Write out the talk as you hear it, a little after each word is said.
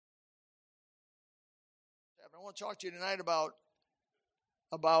I want to talk to you tonight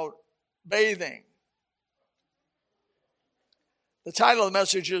about bathing. The title of the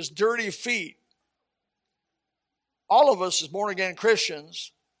message is Dirty Feet. All of us as born-again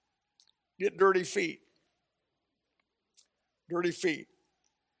Christians get dirty feet. Dirty feet.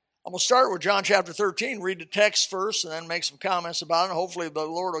 I'm going to start with John chapter 13, read the text first, and then make some comments about it. Hopefully the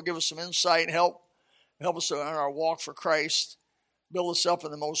Lord will give us some insight and help us on our walk for Christ, build us up in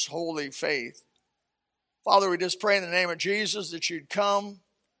the most holy faith. Father, we just pray in the name of Jesus that you'd come,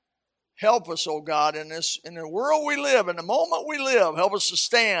 help us, oh God, in the world we live, in the moment we live. Help us to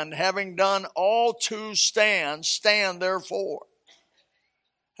stand, having done all to stand, stand therefore,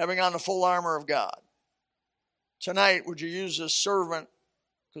 having on the full armor of God. Tonight, would you use this servant,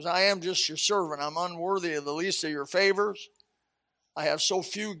 because I am just your servant. I'm unworthy of the least of your favors. I have so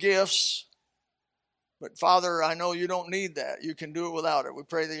few gifts. But Father, I know you don't need that. You can do it without it. We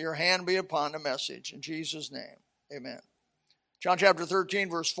pray that your hand be upon the message. In Jesus' name, amen. John chapter 13,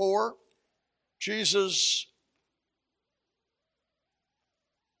 verse 4. Jesus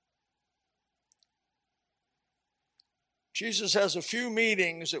has a few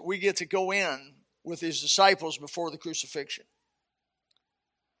meetings that we get to go in with his disciples before the crucifixion.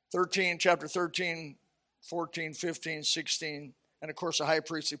 Chapter 13, 14, 15, 16, and of course the high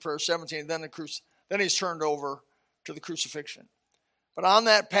priestly prayer, 17, then he's turned over to the crucifixion. But on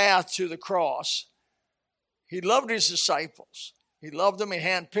that path to the cross, he loved his disciples. He loved them. He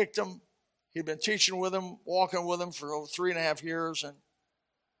handpicked them. He'd been teaching with them, walking with them for over 3.5 years. And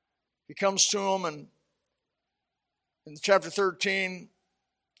he comes to them, and in chapter 13, the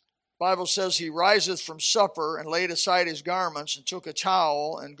Bible says he riseth from supper and laid aside his garments and took a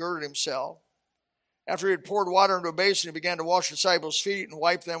towel and girded himself. After he had poured water into a basin, he began to wash the disciples' feet and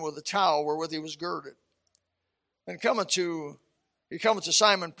wipe them with the towel wherewith he was girded. And he cometh to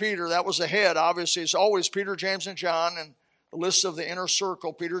Simon Peter. That was the head. Obviously, it's always Peter, James, and John, and the list of the inner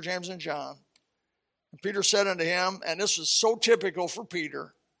circle, Peter, James, and John. And Peter said unto him, and this is so typical for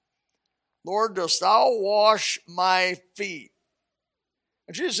Peter, Lord, dost thou wash my feet?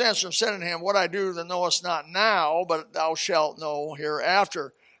 And Jesus answered and said unto him, what I do thou knowest not now, but thou shalt know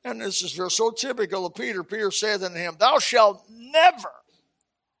hereafter. And this is so typical of Peter. Peter said unto him, thou shalt never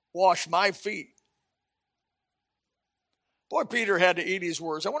wash my feet. Boy, Peter had to eat his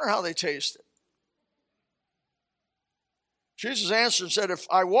words. I wonder how they tasted. Jesus answered and said, if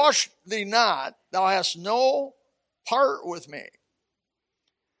I wash thee not, thou hast no part with me.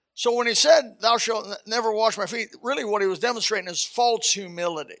 So when he said, thou shalt never wash my feet, really what he was demonstrating is false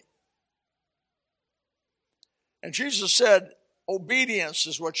humility. And Jesus said, obedience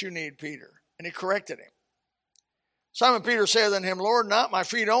is what you need, Peter. And he corrected him. Simon Peter said unto him, Lord, not my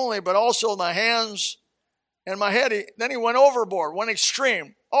feet only, but also my hands and my head. Then he went overboard, went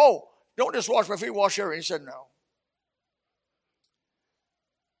extreme. Oh, don't just wash my feet, wash everything. He said, no.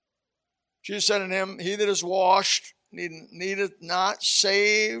 Jesus said unto him, he that is washed needeth not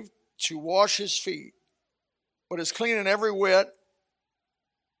save to wash his feet, but is clean in every whit,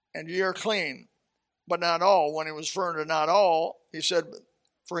 and ye are clean, but not all. When he was referring to not all, he said,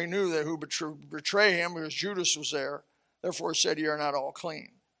 for he knew that who betray him, because Judas was there. Therefore he said, ye are not all clean.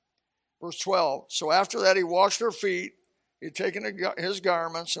 Verse 12, so after that he washed their feet, he had taken his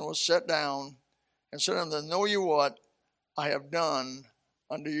garments and was set down, and said unto them, know you what I have done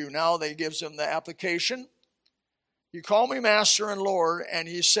unto you? Now they gives him the application. You call me Master and Lord, and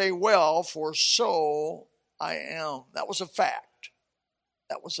ye say, well, for so I am. That was a fact.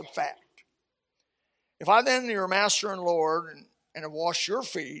 That was a fact. If I then, your Master and Lord, and have washed your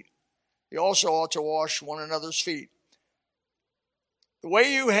feet, you also ought to wash one another's feet. The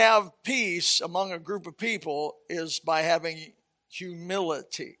way you have peace among a group of people is by having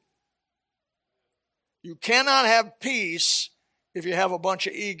humility. You cannot have peace if you have a bunch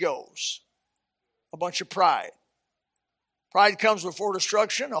of egos, a bunch of pride. Pride comes before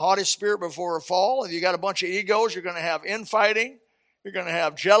destruction, a haughty spirit before a fall. If you got a bunch of egos, you're going to have infighting, you're going to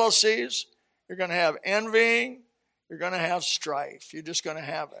have jealousies, you're going to have envying, you're going to have strife. You're just going to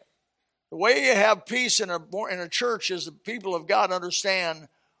have it. The way you have peace in a church is the people of God understand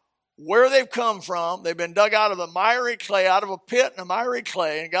where they've come from. They've been dug out of the miry clay, out of a pit in the miry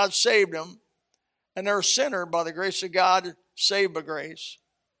clay, and God saved them. And they're a sinner by the grace of God, saved by grace.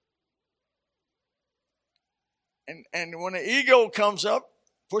 And when the ego comes up,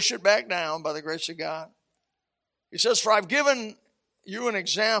 push it back down by the grace of God. He says, for I've given you an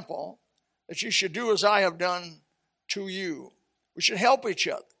example that you should do as I have done to you. We should help each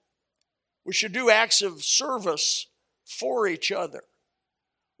other. We should do acts of service for each other.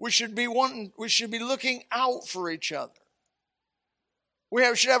 We should be looking out for each other. We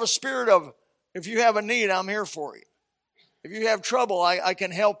should have a spirit of If you have a need, I'm here for you. If you have trouble, I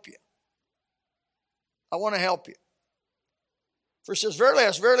can help you. I want to help you. For it says, verily,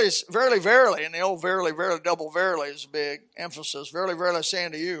 verily, verily, and the old verily, verily, double verily is a big emphasis. Verily, verily, I say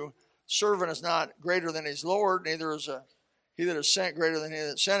unto you, servant is not greater than his Lord, neither is he that is sent greater than he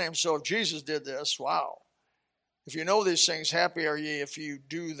that sent him. So if Jesus did this, wow. If you know these things, happy are ye if you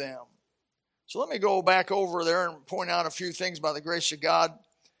do them. So let me go back over there and point out a few things by the grace of God.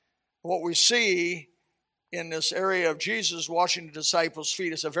 What we see in this area of Jesus washing the disciples'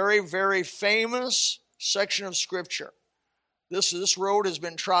 feet. It's a very, very famous section of Scripture. This road has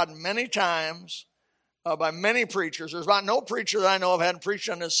been trodden many times by many preachers. There's about no preacher that I know of hadn't preached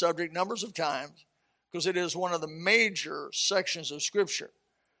on this subject numbers of times, because it is one of the major sections of Scripture,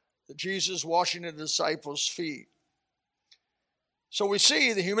 that Jesus washing the disciples' feet. So we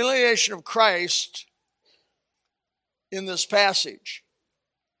see the humiliation of Christ in this passage.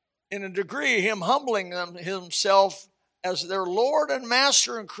 In a degree, him humbling himself as their Lord and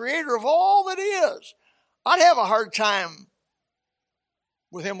Master and Creator of all that he is. I'd have a hard time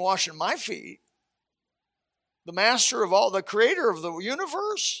with him washing my feet. The Master of all, the Creator of the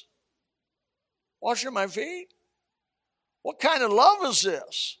universe, washing my feet? What kind of love is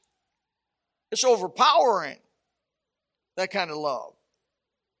this? It's overpowering, that kind of love,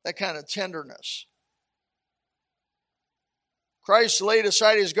 that kind of tenderness. Christ laid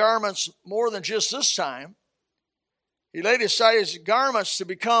aside his garments more than just this time. He laid aside his garments to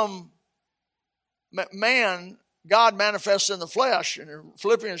become man, God manifested in the flesh. And in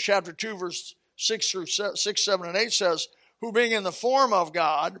Philippians chapter 2, verse 6, 7, and 8 says, who being in the form of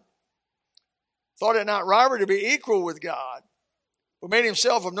God, thought it not robbery to be equal with God, but made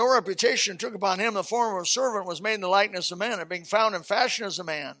himself of no reputation, took upon him the form of a servant, was made in the likeness of men, and being found in fashion as a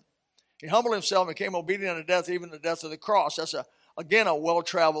man, he humbled himself and became obedient unto death, even the death of the cross. That's, again, a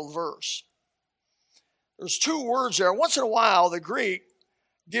well-traveled verse. There's two words there. Once in a while, the Greek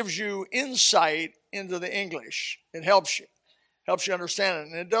gives you insight into the English. It helps you understand it.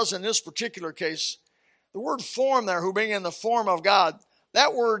 And it does in this particular case. The word form there, who being in the form of God,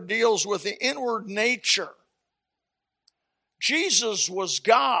 that word deals with the inward nature. Jesus was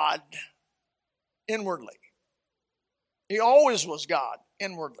God inwardly. He always was God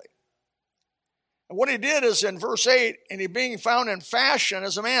inwardly. And what he did is in verse 8, and he being found in fashion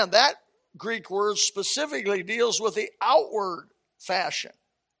as a man, that Greek word specifically deals with the outward fashion.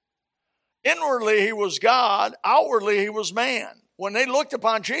 Inwardly, he was God. Outwardly, he was man. When they looked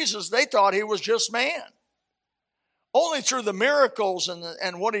upon Jesus, they thought he was just man. Only through the miracles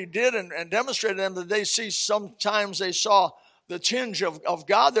and what he did and demonstrated them did they see, sometimes they saw the tinge of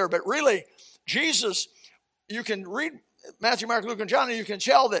God there. But really, Jesus, you can read Matthew, Mark, Luke, and John, and you can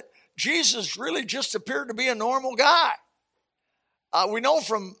tell that Jesus really just appeared to be a normal guy. We know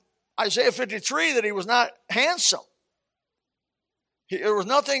from Isaiah 53 that he was not handsome. There was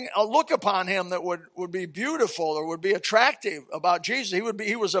nothing, a look upon him that would be beautiful or would be attractive about Jesus.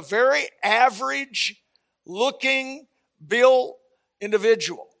 He was a very average looking, built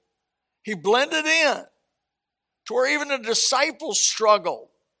individual. He blended in to where even the disciples struggled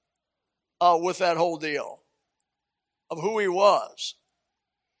with that whole deal of who he was.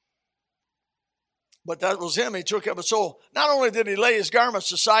 But that was him. He took it. So not only did he lay his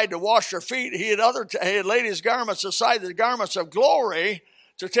garments aside to wash their feet, he had laid his garments aside, the garments of glory,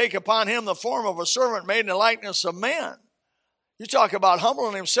 to take upon him the form of a servant made in the likeness of men. You talk about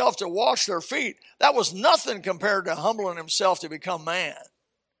humbling himself to wash their feet. That was nothing compared to humbling himself to become man.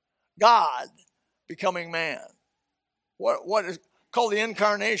 God becoming man. What is called the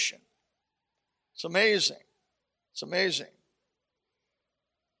incarnation. It's amazing. It's amazing.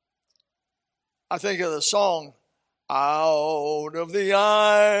 I think of the song, out of the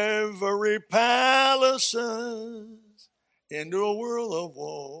ivory palaces into a world of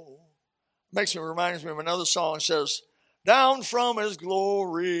woe. Reminds me of another song that says, down from his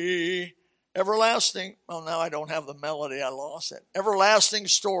glory, everlasting. Oh, now I don't have the melody. I lost it. Everlasting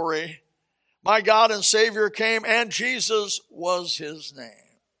story. My God and Savior came, and Jesus was his name.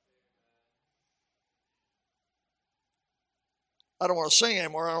 I don't want to sing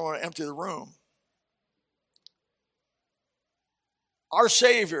anymore. I don't want to empty the room. Our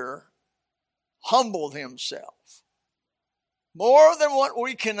Savior humbled himself more than what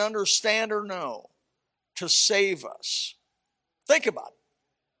we can understand or know to save us. Think about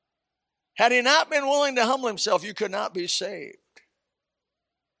it. Had he not been willing to humble himself, you could not be saved.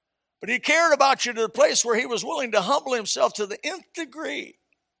 But he cared about you to the place where he was willing to humble himself to the nth degree.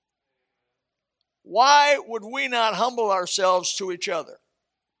 Why would we not humble ourselves to each other?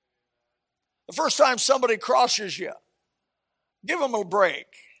 The first time somebody crosses you, give them a break.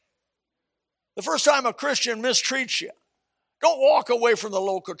 The first time a Christian mistreats you, don't walk away from the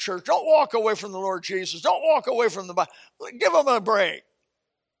local church. Don't walk away from the Lord Jesus. Don't walk away from the Bible. Give them a break.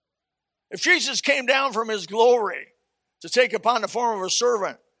 If Jesus came down from his glory to take upon the form of a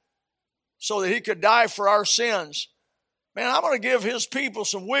servant so that he could die for our sins, man, I'm going to give his people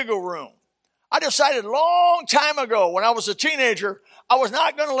some wiggle room. I decided a long time ago when I was a teenager, I was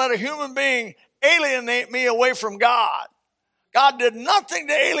not going to let a human being alienate me away from God. God did nothing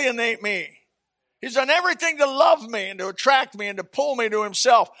to alienate me. He's done everything to love me and to attract me and to pull me to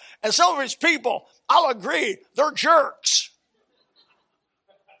himself. And some of his people, I'll agree, they're jerks.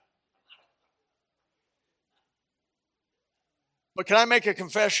 But can I make a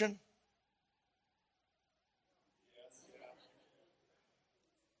confession?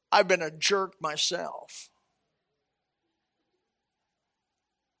 I've been a jerk myself.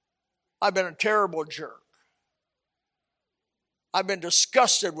 I've been a terrible jerk. I've been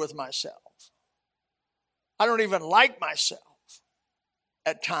disgusted with myself. I don't even like myself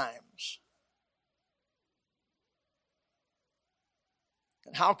at times.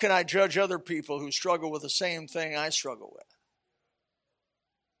 And how can I judge other people who struggle with the same thing I struggle with?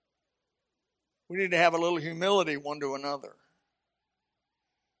 We need to have a little humility one to another.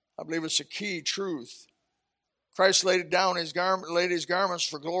 I believe it's a key truth. Christ laid down his garments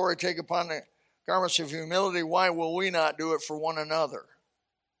for glory, take upon the garments of humility. Why will we not do it for one another?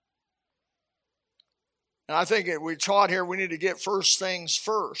 And I think we taught here we need to get first things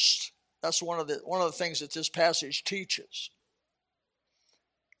first. That's one of the things that this passage teaches.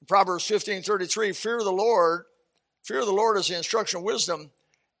 In Proverbs 15:33, fear the Lord is the instruction of wisdom,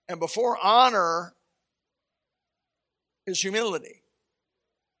 and before honor is humility.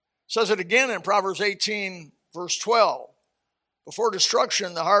 It says it again in Proverbs 18, verse 12. Before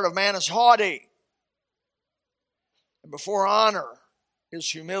destruction, the heart of man is haughty, and before honor is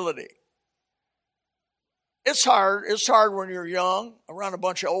humility. It's hard when you're young, around a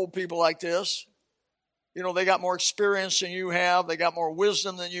bunch of old people like this. You know, they got more experience than you have. They got more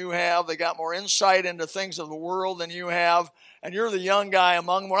wisdom than you have. They got more insight into things of the world than you have. And you're the young guy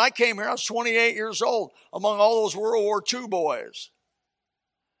among them. When I came here, I was 28 years old, among all those World War II boys.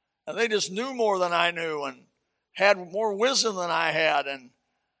 And they just knew more than I knew and had more wisdom than I had.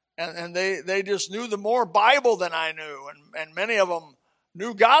 And they just knew the more Bible than I knew. And many of them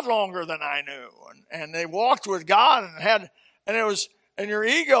knew God longer than I knew. And they walked with God and your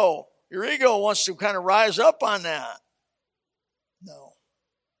ego wants to kind of rise up on that. No.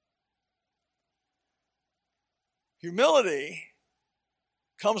 Humility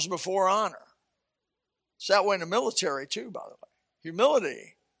comes before honor. It's that way in the military too, by the way.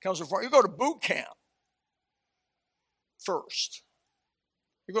 Humility comes before. You go to boot camp first.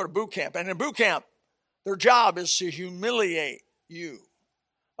 You go to boot camp. And in boot camp, their job is to humiliate you.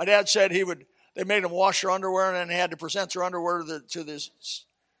 My dad said they made them wash their underwear and then they had to present their underwear to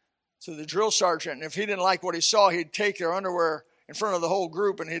the drill sergeant. And if he didn't like what he saw, he'd take their underwear in front of the whole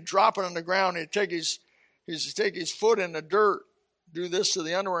group and he'd drop it on the ground. He'd take his foot in the dirt, do this to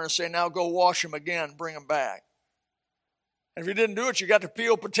the underwear and say, now go wash them again, bring them back. And if you didn't do it, you got to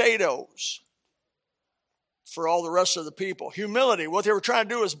peel potatoes for all the rest of the people. Humility, what they were trying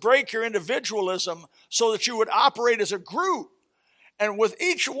to do is break your individualism so that you would operate as a group. And with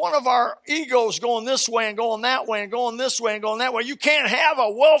each one of our egos going this way and going that way and going this way and going that way, you can't have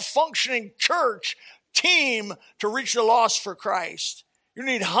a well-functioning church team to reach the lost for Christ. You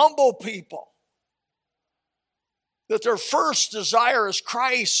need humble people that their first desire is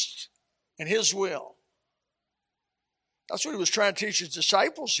Christ and his will. That's what he was trying to teach his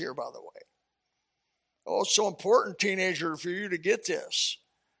disciples here, by the way. Oh, it's so important, teenager, for you to get this.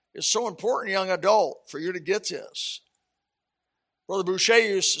 It's so important, young adult, for you to get this. Brother Boucher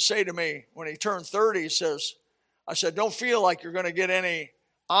used to say to me when he turned 30, I said, don't feel like you're going to get any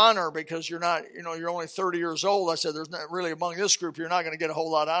honor because you're only 30 years old. I said, there's not really among this group, you're not going to get a whole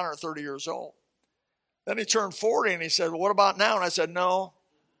lot of honor at 30 years old. Then he turned 40 and he said, well, what about now? And I said, no,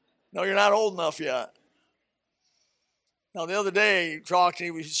 you're not old enough yet. Now, the other day he talked,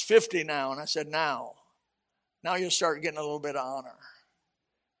 he's 50 now. And I said, now you'll start getting a little bit of honor.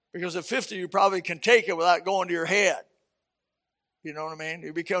 Because at 50, you probably can take it without going to your head. You know what I mean?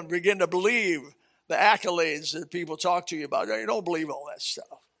 You begin to believe the accolades that people talk to you about. You don't believe all that stuff.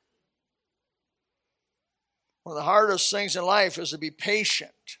 One of the hardest things in life is to be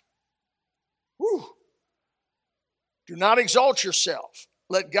patient. Whew. Do not exalt yourself.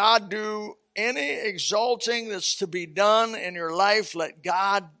 Let God do any exalting that's to be done in your life. Let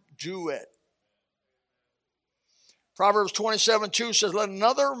God do it. Proverbs 27:2 says, let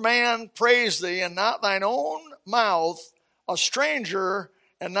another man praise thee and not thine own mouth, a stranger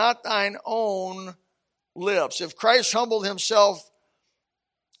and not thine own lips. If Christ humbled himself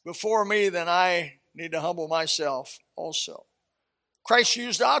before me, then I need to humble myself also. Christ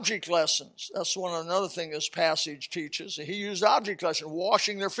used object lessons. That's another thing this passage teaches. He used object lessons.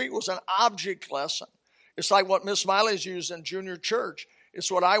 Washing their feet was an object lesson. It's like what Miss Smiley's used in junior church.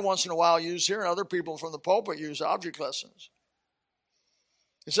 It's what I once in a while use here, and other people from the pulpit use object lessons.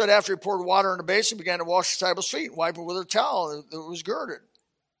 He said after he poured water in the basin, he began to wash the disciples' feet and wipe it with a towel that was girded.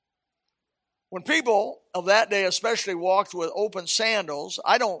 When people of that day especially walked with open sandals,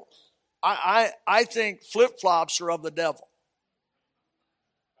 I think flip-flops are of the devil.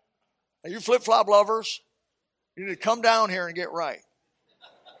 Are you flip-flop lovers? You need to come down here and get right.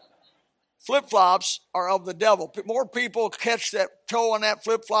 Flip-flops are of the devil. More people catch that toe on that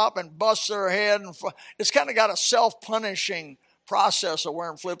flip-flop and bust their head. It's kind of got a self-punishing process of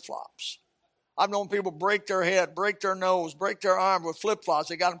wearing flip-flops. I've known people break their head, break their nose, break their arm with flip-flops.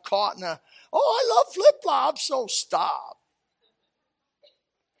 They got them caught in I love flip-flops, so stop.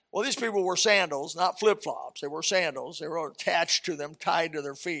 Well, these people wore sandals, not flip-flops. They wore sandals. They were attached to them, tied to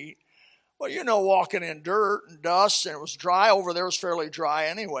their feet. Well, walking in dirt and dust, and it was dry. Over there was fairly dry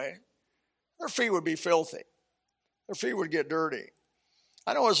anyway. Their feet would be filthy. Their feet would get dirty.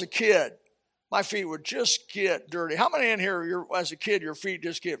 I know as a kid, my feet would just get dirty. How many in here, as a kid, your feet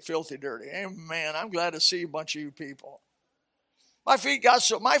just get filthy dirty? Amen. I'm glad to see a bunch of you people. My feet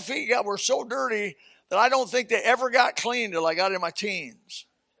were so dirty that I don't think they ever got clean till I got in my teens.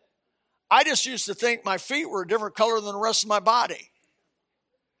 I just used to think my feet were a different color than the rest of my body.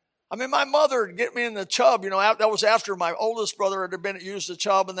 My mother would get me in the tub, that was after my oldest brother had used the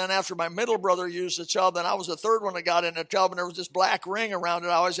tub, and then after my middle brother used the tub, and I was the third one that got in the tub, and there was this black ring around it.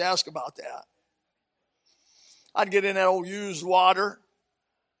 I always ask about that. I'd get in that old used water,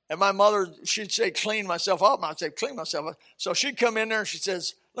 and my mother, she'd say, clean myself up, and I'd say, clean myself up. So she'd come in there, and she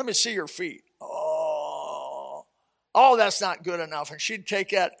says, let me see your feet. Oh, that's not good enough. And she'd take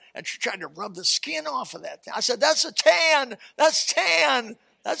that, and she tried to rub the skin off of that thing. I said, that's a tan. That's tan.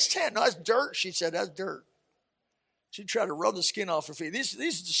 That's tan. No, that's dirt. She said, that's dirt. She'd try to rub the skin off her feet.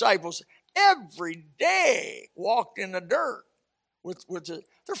 These disciples every day walked in the dirt with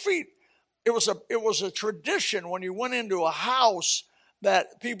their feet. It was a tradition when you went into a house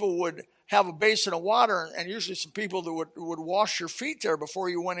that people would have a basin of water, and usually some people that would wash your feet there before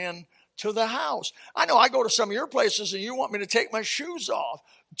you went in to the house. I know I go to some of your places and you want me to take my shoes off.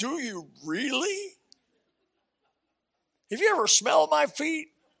 Do you really? Have you ever smelled my feet?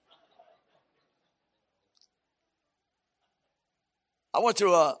 I went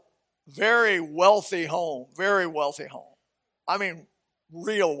to a very wealthy home. Real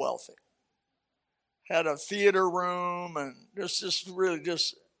wealthy. Had a theater room and just really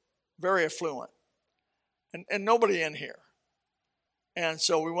very affluent. And nobody in here. And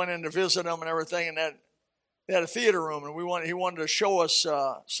so we went in to visit them and everything, and they had a theater room, and he wanted to show us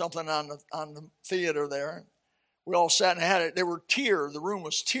something on the theater there. We all sat and had it. They were tiered. The room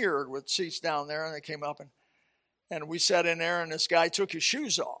was tiered with seats down there, and they came up and we sat in there, and this guy took his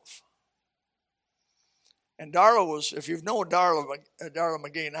shoes off. And Darla was, if you've known Darla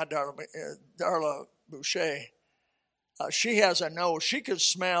McGee, not Darla Boucher, she has a nose. She could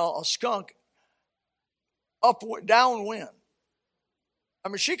smell a skunk downwind.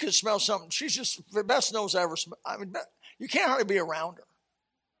 She could smell something. She's just the best nose I ever smelled. You can't hardly be around her.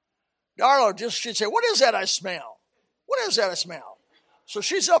 Darla she'd say, what is that I smell? What is that I smell? So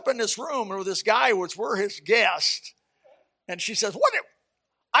she's up in this room with this guy, which we're his guest. And she says,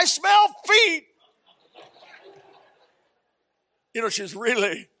 I smell feet. She's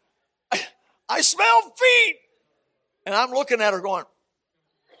really, I smell feet. And I'm looking at her going,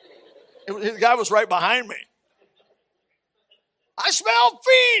 the guy was right behind me. I smell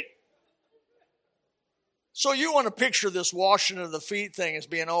feet. So you want to picture this washing of the feet thing as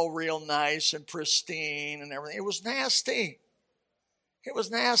being all real nice and pristine and everything. It was nasty. It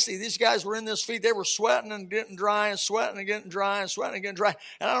was nasty. These guys were in this feet. They were sweating and getting dry and sweating and getting dry and sweating and getting dry.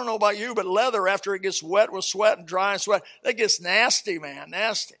 And I don't know about you, but leather, after it gets wet with sweat and dry and sweat, that gets nasty, man,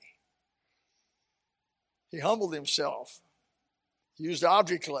 nasty. He humbled himself. He used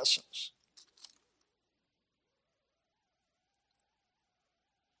object lessons.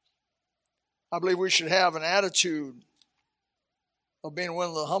 I believe we should have an attitude of being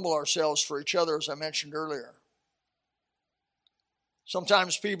willing to humble ourselves for each other, as I mentioned earlier.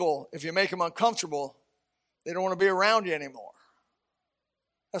 Sometimes people, if you make them uncomfortable, they don't want to be around you anymore.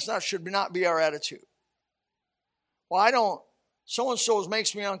 Should not be our attitude. Well, so-and-so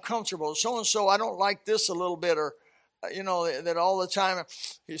makes me uncomfortable. So-and-so, I don't like this a little bit, or, that all the time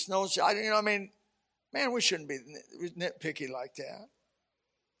he knows, man, we shouldn't be nitpicky like that.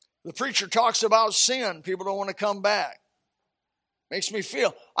 The preacher talks about sin. People don't want to come back. Makes me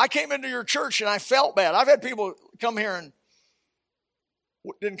feel. I came into your church and I felt bad. I've had people come here and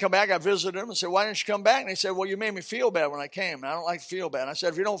didn't come back. I visited them and said, why didn't you come back? And they said, well, you made me feel bad when I came. And I don't like to feel bad. And I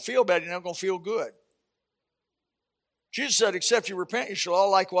said, if you don't feel bad, you're not going to feel good. Jesus said, except you repent, you shall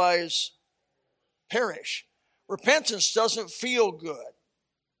all likewise perish. Repentance doesn't feel good.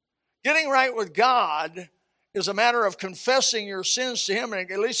 Getting right with God is a matter of confessing your sins to Him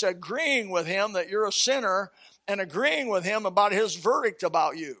and at least agreeing with Him that you're a sinner and agreeing with Him about His verdict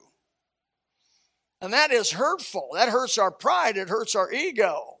about you. And that is hurtful. That hurts our pride. It hurts our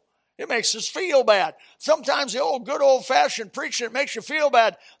ego. It makes us feel bad. Sometimes the good old-fashioned preaching that makes you feel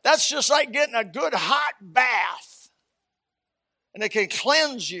bad, that's just like getting a good hot bath. And it can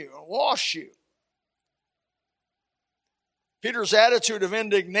cleanse you and wash you. Peter's attitude of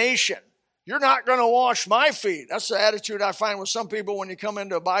indignation. You're not going to wash my feet. That's the attitude I find with some people when you come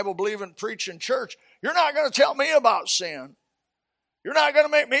into a Bible-believing, preaching church. You're not going to tell me about sin. You're not going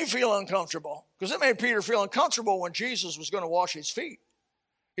to make me feel uncomfortable. Because it made Peter feel uncomfortable when Jesus was going to wash his feet.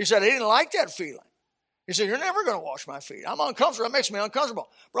 He said he didn't like that feeling. He said, you're never going to wash my feet. I'm uncomfortable. That makes me uncomfortable.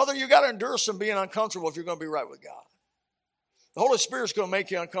 Brother, you got to endure some being uncomfortable if you're going to be right with God. The Holy Spirit's going to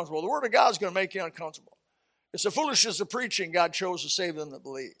make you uncomfortable. The Word of God's going to make you uncomfortable. It's the foolishness of preaching God chose to save them that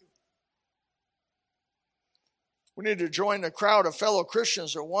believe. We need to join the crowd of fellow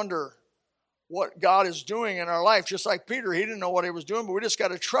Christians that wonder what God is doing in our life. Just like Peter, he didn't know what he was doing, but we just got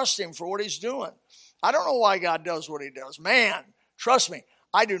to trust Him for what He's doing. I don't know why God does what He does. Man, trust me,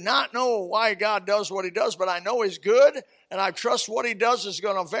 I do not know why God does what He does, but I know He's good, and I trust what He does is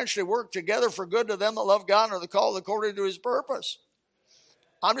going to eventually work together for good to them that love God and are the called according to His purpose.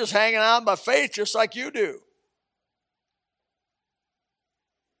 I'm just hanging on by faith just like you do.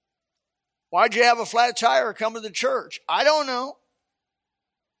 Why'd you have a flat tire coming to church? I don't know.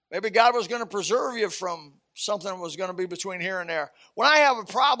 Maybe God was going to preserve you from something that was going to be between here and there. When I have a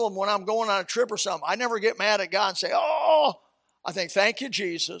problem when I'm going on a trip or something, I never get mad at God and say, oh, I think, thank you,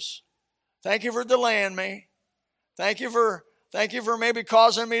 Jesus. Thank you for delaying me. Thank you for maybe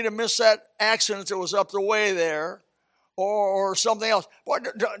causing me to miss that accident that was up the way there or something else. Boy,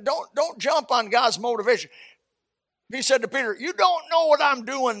 don't jump on God's motivation. He said to Peter, you don't know what I'm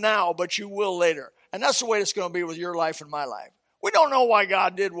doing now, but you will later. And that's the way it's going to be with your life and my life. We don't know why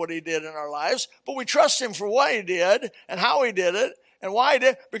God did what He did in our lives, but we trust Him for what He did and how He did it and why He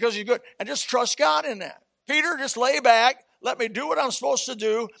did it, because He's good. And just trust God in that. Peter, just lay back, let me do what I'm supposed to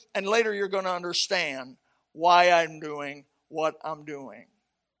do, and later you're going to understand why I'm doing what I'm doing.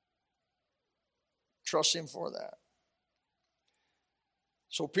 Trust Him for that.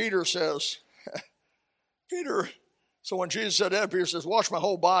 So Peter says, so when Jesus said that, Peter says, wash my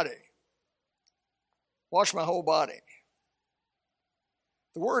whole body. Wash my whole body.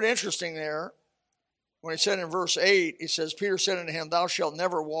 The word interesting there, when he said in verse 8, he says, Peter said unto him, thou shalt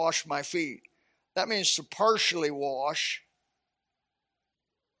never wash my feet. That means to partially wash.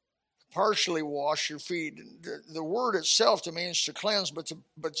 Partially wash your feet. The word itself means to cleanse, but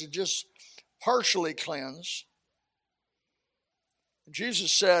to just partially cleanse.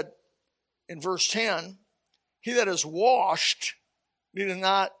 Jesus said in verse 10, he that is washed needeth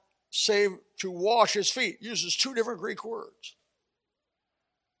not save to wash his feet. Uses two different Greek words.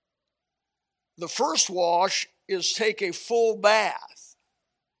 The first wash is take a full bath.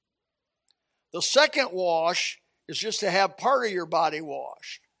 The second wash is just to have part of your body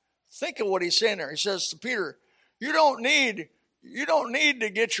washed. Think of what he's saying there. He says to Peter, you don't need to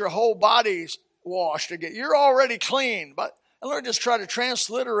get your whole body washed again. You're already clean. But let me just try to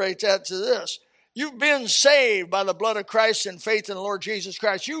transliterate that to this. You've been saved by the blood of Christ and faith in the Lord Jesus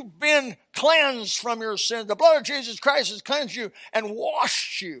Christ. You've been cleansed from your sins. The blood of Jesus Christ has cleansed you and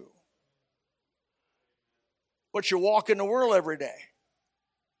washed you. But you walk in the world every day.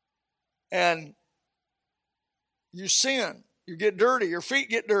 And you sin. You get dirty. Your feet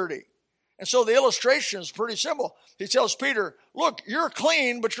get dirty. And so the illustration is pretty simple. He tells Peter, look, you're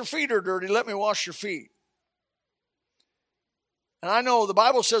clean, but your feet are dirty. Let me wash your feet. And I know the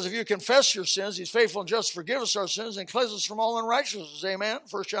Bible says if you confess your sins, He's faithful and just to forgive us our sins and cleanse us from all unrighteousness. Amen?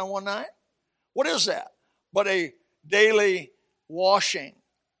 1 John 1:9. What is that? But a daily washing.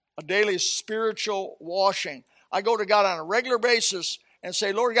 A daily spiritual washing. I go to God on a regular basis and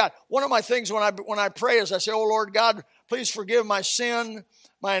say, Lord God, one of my things when I pray is I say, oh Lord God, please forgive my sin,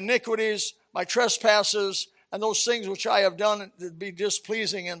 my iniquities, my trespasses, and those things which I have done to be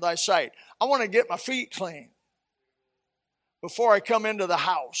displeasing in thy sight. I want to get my feet clean before I come into the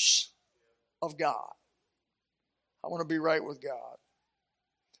house of God. I want to be right with God.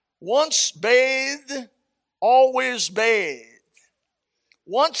 Once bathed, always bathed.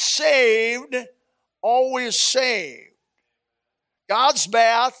 Once saved, always saved. God's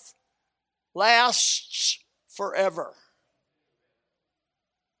bath lasts forever.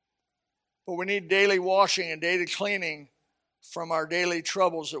 But we need daily washing and daily cleaning from our daily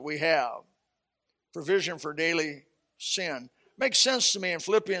troubles that we have. Provision for daily sin. Makes sense to me in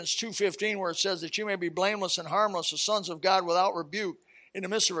Philippians 2:15 where it says that you may be blameless and harmless, the sons of God without rebuke, in the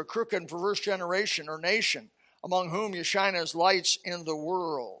midst of a crooked and perverse generation or nation, among whom you shine as lights in the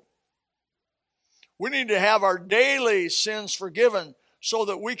world. We need to have our daily sins forgiven so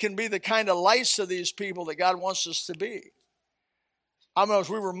that we can be the kind of lights to these people that God wants us to be. I know as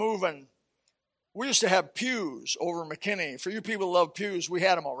we were moving, we used to have pews over McKinney. For you people who love pews, we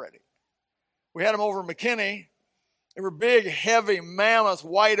had them already. We had them over McKinney. They were big, heavy, mammoth,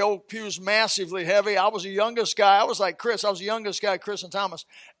 white oak pews, massively heavy. I was the youngest guy. I was like Chris. I was the youngest guy, Chris and Thomas.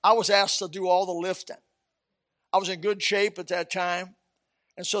 I was asked to do all the lifting. I was in good shape at that time.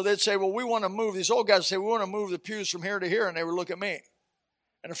 And so they'd say, well, we want to move. These old guys would say, we want to move the pews from here to here. And they would look at me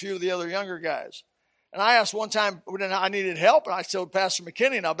and a few of the other younger guys. And I asked one time when I needed help, and I told Pastor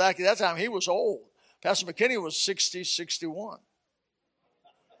McKinney, now back at that time, he was old. Pastor McKinney was 60, 61.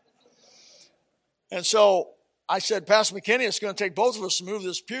 And so I said, Pastor McKinney, it's going to take both of us to move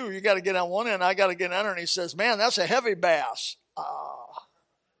this pew. You got to get on one end, I got to get on her. And he says, man, that's a heavy bass.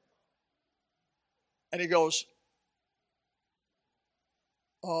 And he goes,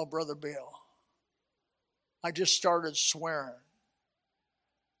 oh, Brother Bill, I just started swearing.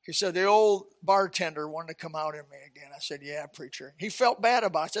 He said, the old bartender wanted to come out in me again. I said, yeah, preacher. He felt bad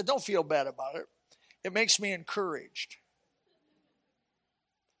about it. I said, don't feel bad about it. It makes me encouraged.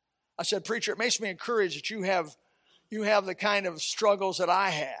 I said, preacher, it makes me encouraged that you have the kind of struggles that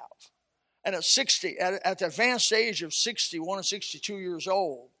I have. And at 60, at the advanced age of 61 and 62 years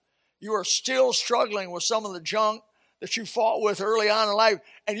old, you are still struggling with some of the junk that you fought with early on in life.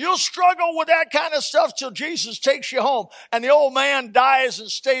 And you'll struggle with that kind of stuff till Jesus takes you home. And the old man dies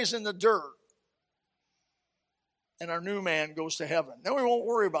and stays in the dirt. And our new man goes to heaven. Then we won't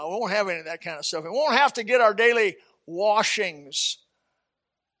worry about it. We won't have any of that kind of stuff. We won't have to get our daily washings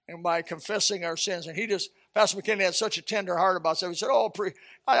and by confessing our sins. And Pastor McKinney had such a tender heart about stuff. He said,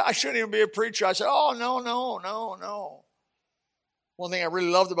 I shouldn't even be a preacher. I said, oh, no. One thing I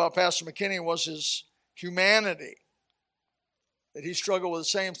really loved about Pastor McKinney was his humanity. That he struggled with the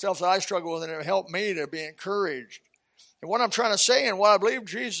same stuff that I struggle with, and it helped me to be encouraged. And what I'm trying to say, and what I believe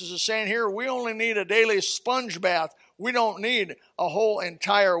Jesus is saying here, we only need a daily sponge bath. We don't need a whole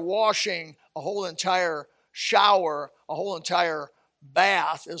entire washing, a whole entire shower, a whole entire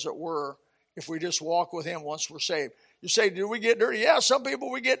bath, as it were, if we just walk with him once we're saved. You say, do we get dirty? Yeah, some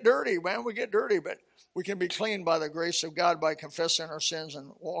people we get dirty, man. We get dirty, but we can be cleaned by the grace of God by confessing our sins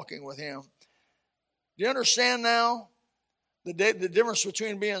and walking with him. Do you understand now? The difference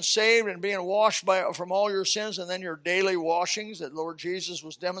between being saved and being washed from all your sins and then your daily washings that Lord Jesus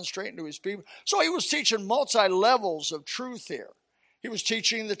was demonstrating to his people. So he was teaching multi-levels of truth here. He was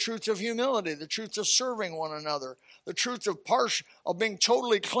teaching the truth of humility, the truth of serving one another, the truth of being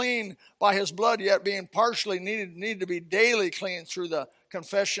totally clean by his blood, yet being partially need to be daily clean through the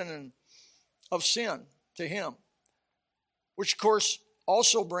confession of sin to him, which of course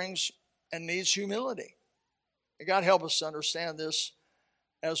also brings and needs humility. God help us to understand this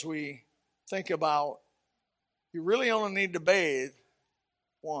as we think about you really only need to bathe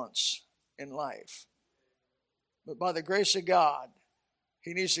once in life. But by the grace of God,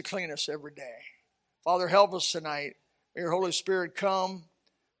 he needs to clean us every day. Father, help us tonight. May your Holy Spirit come.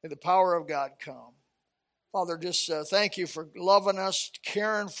 May the power of God come. Father, just thank you for loving us,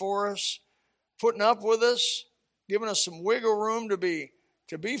 caring for us, putting up with us, giving us some wiggle room to be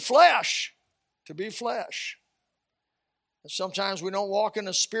flesh, And sometimes we don't walk in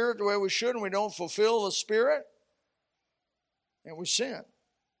the Spirit the way we should, and we don't fulfill the Spirit, and we sin.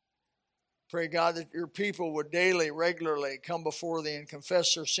 Pray, God, that your people would daily, regularly come before thee and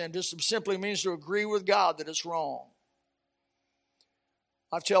confess their sin. This simply means to agree with God that it's wrong.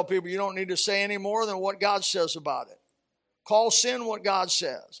 I tell people you don't need to say any more than what God says about it. Call sin what God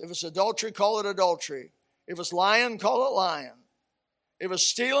says. If it's adultery, call it adultery. If it's lying, call it lying. If it's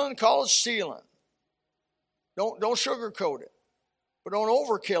stealing, call it stealing. Don't sugarcoat it, but don't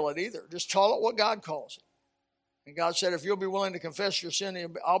overkill it either. Just call it what God calls it. And God said, if you'll be willing to confess your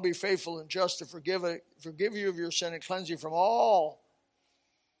sin, I'll be faithful and just to forgive you of your sin and cleanse you from all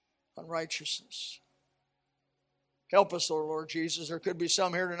unrighteousness. Help us, Lord Jesus. There could be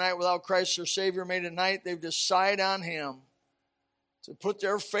some here tonight without Christ their Savior. May tonight they've decided on him to put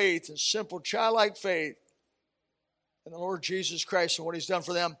their faith in simple childlike faith in the Lord Jesus Christ and what he's done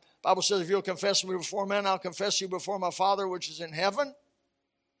for them. The Bible says, if you'll confess me before men, I'll confess you before my Father which is in heaven.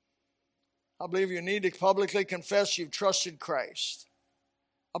 I believe you need to publicly confess you've trusted Christ.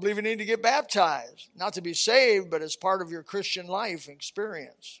 I believe you need to get baptized, not to be saved, but as part of your Christian life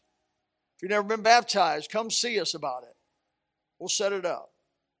experience. If you've never been baptized, come see us about it. We'll set it up.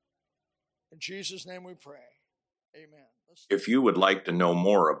 In Jesus' name we pray. Amen. If you would like to know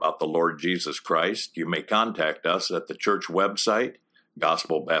more about the Lord Jesus Christ, you may contact us at the church website,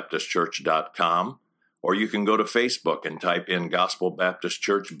 gospelbaptistchurch.com, or you can go to Facebook and type in Gospel Baptist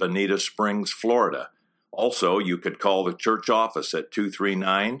Church, Bonita Springs, Florida. Also, you could call the church office at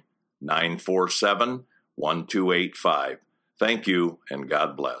 239-947-1285. Thank you, and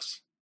God bless.